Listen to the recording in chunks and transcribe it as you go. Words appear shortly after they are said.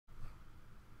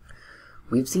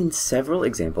We've seen several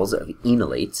examples of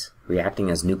enolates reacting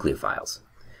as nucleophiles.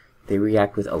 They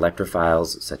react with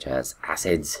electrophiles such as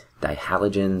acids,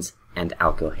 dihalogens, and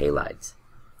alkyl halides.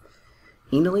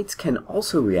 Enolates can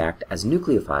also react as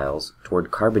nucleophiles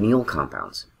toward carbonyl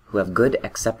compounds who have good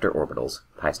acceptor orbitals,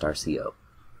 pi star CO.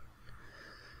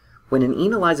 When an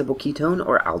enolizable ketone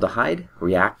or aldehyde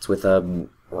reacts with a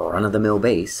run-of-the-mill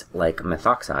base like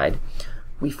methoxide,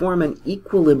 we form an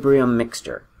equilibrium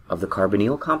mixture of the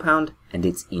carbonyl compound and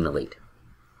its enolate.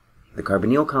 The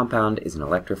carbonyl compound is an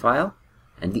electrophile,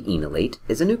 and the enolate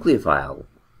is a nucleophile,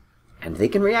 and they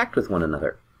can react with one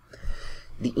another.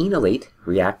 The enolate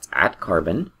reacts at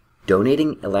carbon,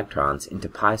 donating electrons into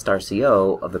pi star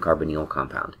CO of the carbonyl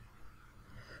compound.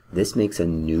 This makes a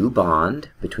new bond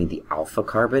between the alpha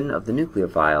carbon of the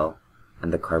nucleophile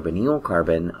and the carbonyl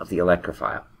carbon of the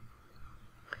electrophile.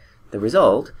 The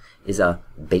result is a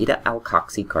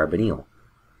beta-alkoxy carbonyl,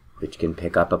 which can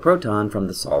pick up a proton from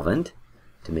the solvent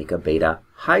to make a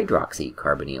beta-hydroxy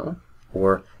carbonyl,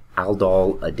 or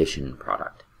aldol addition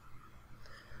product.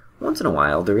 Once in a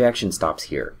while, the reaction stops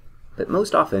here, but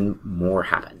most often more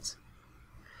happens.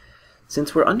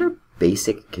 Since we're under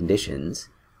basic conditions,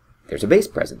 there's a base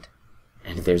present,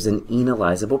 and there's an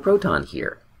enolizable proton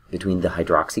here between the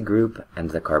hydroxy group and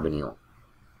the carbonyl.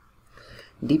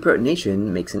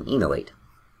 Deprotonation makes an enolate,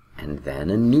 and then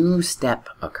a new step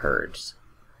occurs.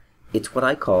 It's what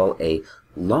I call a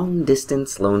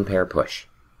long-distance lone pair push.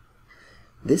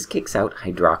 This kicks out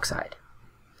hydroxide.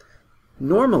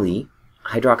 Normally,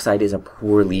 hydroxide is a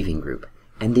poor leaving group,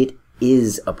 and it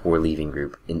is a poor leaving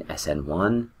group in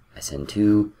SN1,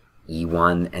 SN2,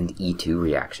 E1, and E2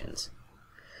 reactions.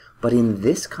 But in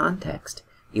this context,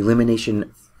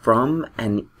 elimination from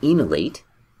an enolate,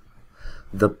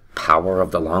 the power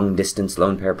of the long-distance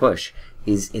lone pair push,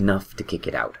 is enough to kick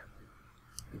it out.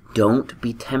 Don't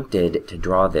be tempted to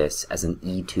draw this as an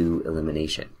E2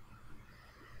 elimination.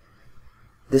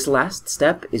 This last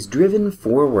step is driven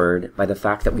forward by the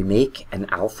fact that we make an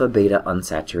alpha-beta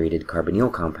unsaturated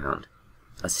carbonyl compound,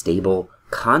 a stable,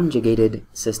 conjugated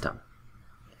system.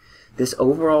 This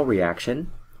overall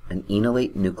reaction, an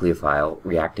enolate nucleophile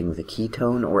reacting with a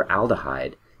ketone or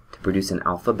aldehyde to produce an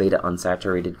alpha-beta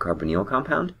unsaturated carbonyl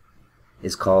compound,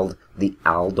 is called the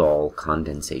Aldol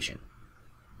condensation.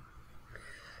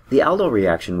 The aldol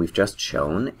reaction we've just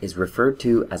shown is referred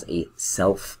to as a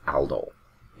self-aldol,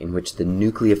 in which the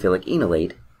nucleophilic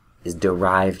enolate is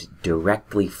derived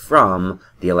directly from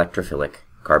the electrophilic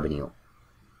carbonyl.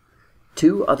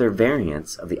 Two other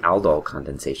variants of the Aldol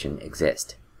condensation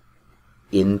exist.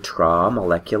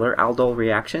 Intramolecular aldol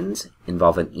reactions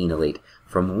involve an enolate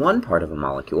from one part of a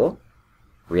molecule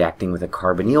reacting with a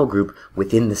carbonyl group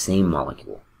within the same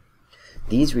molecule.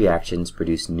 These reactions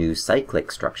produce new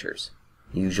cyclic structures,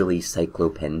 usually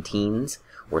cyclopentenes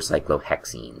or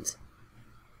cyclohexenes.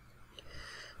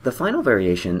 The final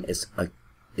variation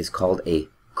is called a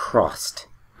crossed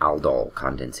aldol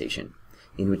condensation,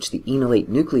 in which the enolate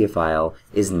nucleophile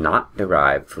is not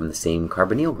derived from the same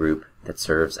carbonyl group that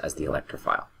serves as the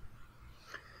electrophile.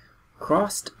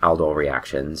 Crossed aldol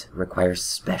reactions require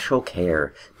special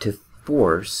care to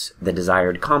force the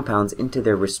desired compounds into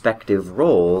their respective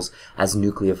roles as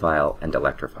nucleophile and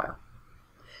electrophile.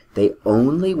 They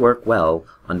only work well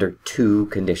under two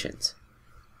conditions.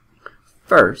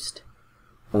 First,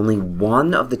 only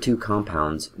one of the two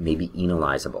compounds may be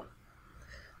enolizable.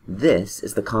 This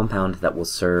is the compound that will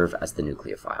serve as the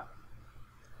nucleophile.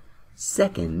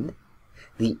 Second,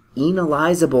 the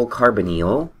enolizable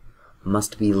carbonyl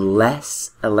must be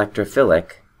less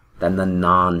electrophilic than the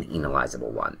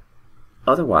non-enolizable one.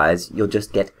 Otherwise, you'll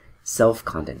just get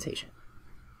self-condensation.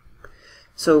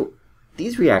 So,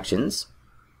 these reactions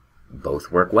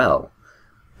both work well.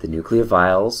 The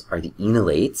nucleophiles are the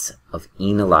enolates of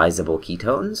enolizable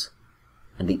ketones,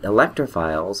 and the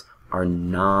electrophiles are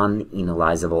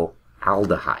non-enolizable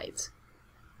aldehydes.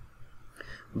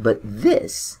 But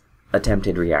this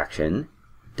attempted reaction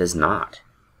does not.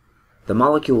 The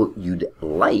molecule you'd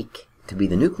like to be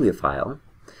the nucleophile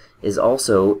is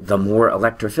also the more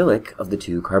electrophilic of the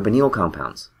two carbonyl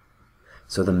compounds.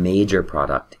 So the major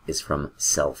product is from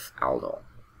self-aldol.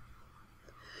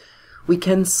 We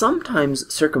can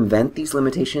sometimes circumvent these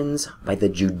limitations by the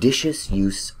judicious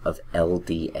use of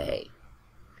LDA.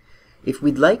 If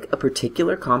we'd like a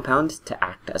particular compound to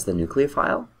act as the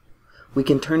nucleophile, we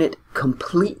can turn it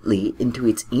completely into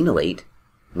its enolate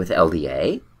with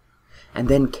LDA, and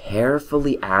then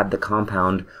carefully add the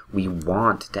compound we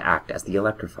want to act as the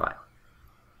electrophile.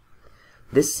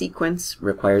 This sequence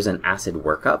requires an acid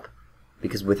workup,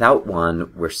 because without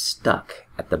one, we're stuck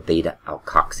at the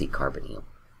beta-alkoxy carbonyl.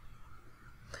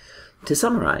 To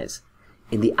summarize,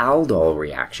 In the aldol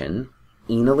reaction,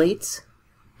 enolates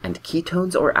and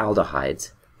ketones or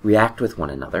aldehydes react with one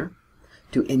another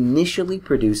to initially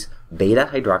produce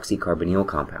beta-hydroxycarbonyl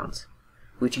compounds,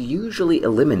 which usually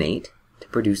eliminate to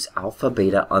produce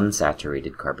alpha-beta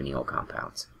unsaturated carbonyl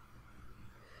compounds.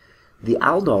 The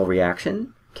aldol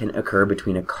reaction can occur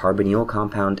between a carbonyl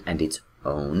compound and its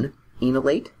own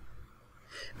enolate,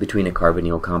 between a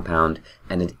carbonyl compound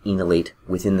and an enolate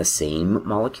within the same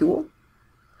molecule,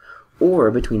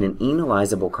 or between an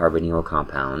enolizable carbonyl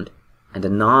compound and a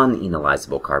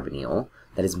non-enolizable carbonyl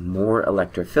that is more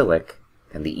electrophilic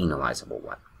than the enolizable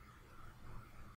one.